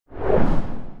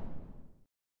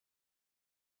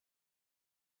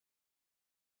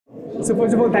So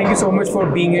first of all, thank you so much for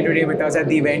being here today with us at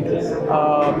the event.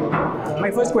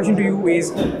 My first question to you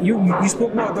is, you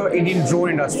spoke about the Indian drone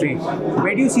industry.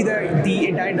 Where do you see the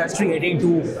entire industry heading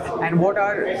to, and what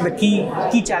are the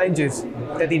key challenges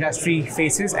that the industry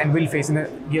faces and will face in the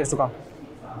years to come?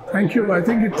 Thank you. I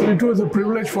think it was a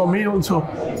privilege for me also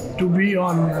to be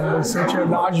on such a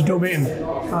large domain,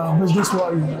 business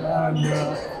world, and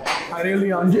I really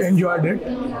enjoyed it.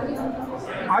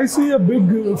 I see a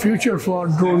big future for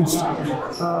drones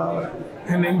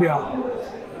in India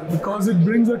because it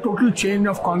brings a total change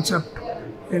of concept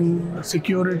in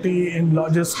security, in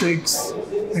logistics,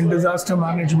 in disaster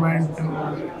management,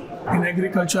 in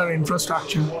agriculture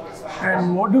infrastructure.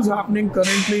 And what is happening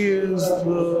currently is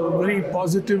very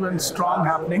positive and strong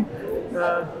happening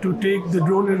to take the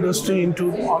drone industry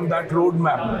on that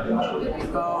roadmap.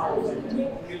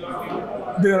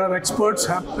 There are experts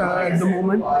at the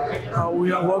moment.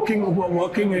 We are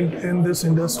working in this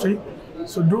industry.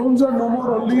 So drones are no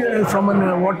more only from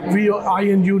what I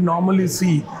and you normally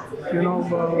see.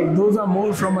 Those are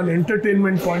more from an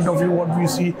entertainment point of view, what we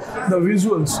see, the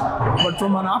visuals. But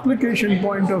from an application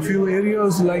point of view,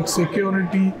 areas like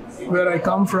security, where I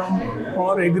come from,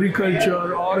 or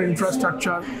agriculture, or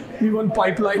infrastructure, even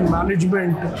pipeline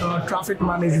management, traffic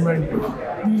management,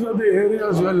 these are the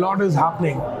areas where a lot is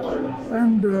happening.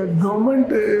 And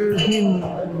government has been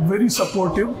very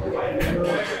supportive,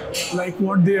 like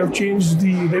what they have changed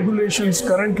the regulations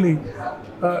currently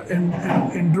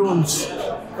in drones.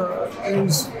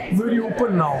 Is very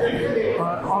open now.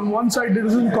 On one side, it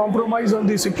doesn't compromise on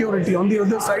the security. On the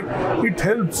other side, it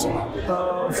helps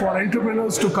for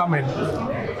entrepreneurs to come in.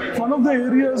 One of the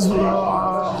areas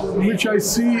which I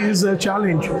see is a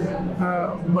challenge,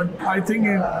 but I think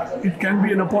it can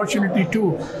be an opportunity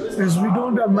too, is we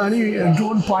don't have many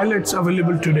drone pilots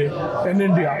available today in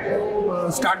India.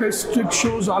 Statistics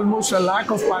shows almost 1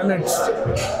 lakh of pilots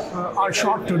are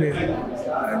short today.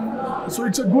 And so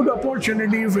it's a good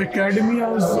opportunity if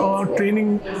academias or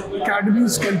training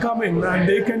academies can come in and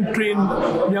they can train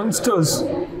youngsters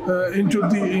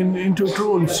into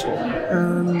drones.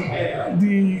 And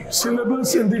the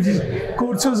syllabus and the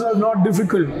courses are not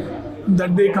difficult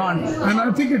that they can't. And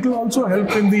I think it will also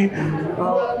help in the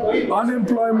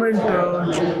unemployment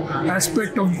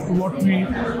aspect of what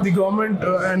the government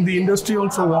and the industry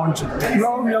also wants. A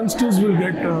lot of youngsters will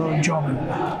get a job.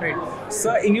 Right.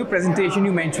 Sir, in your presentation,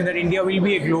 you mentioned that India will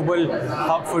be a global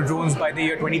hub for drones by the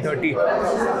year 2030.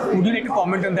 Would you like to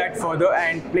comment on that further,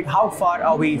 and how far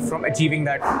are we from achieving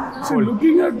that goal? So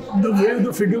looking at the way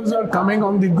the figures are coming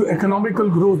on the economical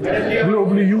growth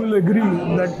globally, you will agree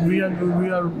that we are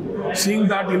seeing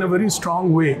that in a very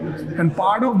strong way. And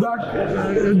part of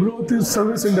that growth is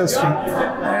service industry.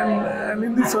 And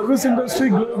in the service industry,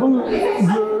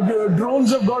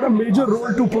 drones have got a major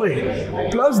role to play.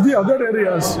 Plus the other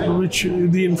areas, which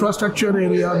the infrastructure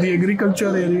area, the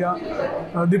agriculture area,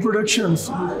 the productions.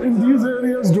 In these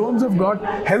areas, drones have got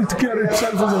healthcare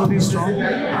itself is very strong.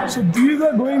 So these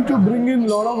are going to bring in a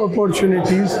lot of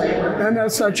opportunities and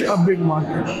as such a big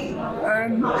market.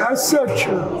 And as such,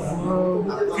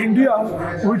 India,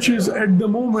 which is at the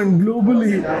moment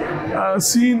globally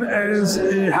seen as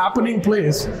a happening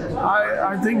place,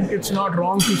 I think it's not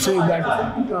wrong to say that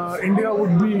India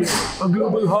would be a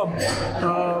global hub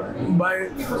by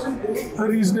a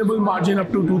reasonable margin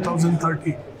up to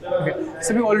 2030. Okay.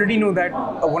 So we already know that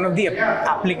one of the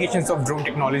applications of drone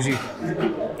technology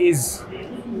is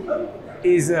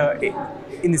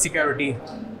in the security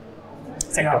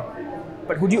sector. Yeah.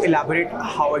 But would you elaborate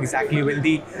how exactly will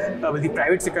the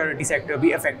private security sector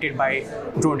be affected by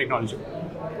drone technology?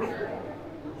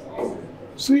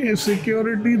 See, in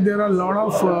security, there are a lot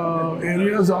of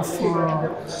areas of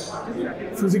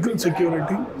physical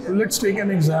security. Let's take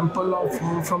an example of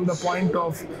from the point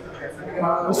of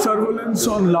surveillance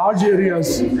on large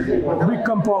areas, big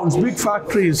compounds, big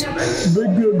factories,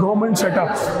 big government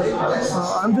setups.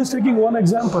 I'm just taking one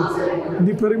example,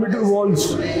 the perimeter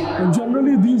walls.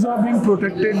 Generally, these are being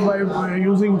protected by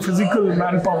using physical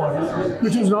manpower,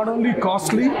 which is not only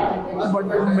costly, but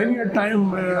many a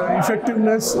time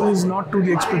effectiveness is not to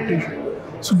the expectation.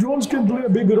 So drones can play a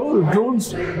big role.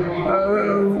 Drones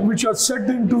which are set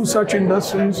into such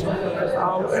industries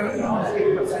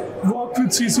work with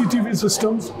CCTV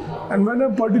systems, and when a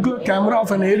particular camera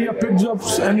of an area picks up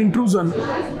an intrusion,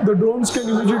 the drones can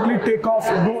immediately take off,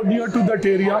 go near to that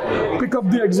area, pick up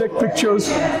the exact pictures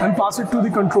and pass it to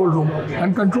the control room.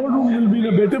 And control room will be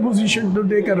in a better position to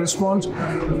take a response,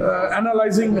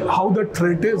 analyzing how the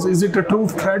threat is. Is it a true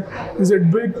threat? Is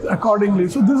it big? Accordingly.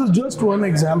 So this is just one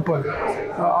example.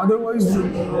 Otherwise,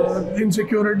 in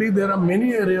security, there are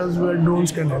many areas where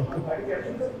drones can help.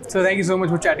 So thank you so much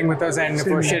for chatting with us and Same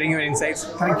for here. sharing your insights.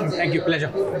 Thank you. Thank you.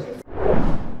 Pleasure.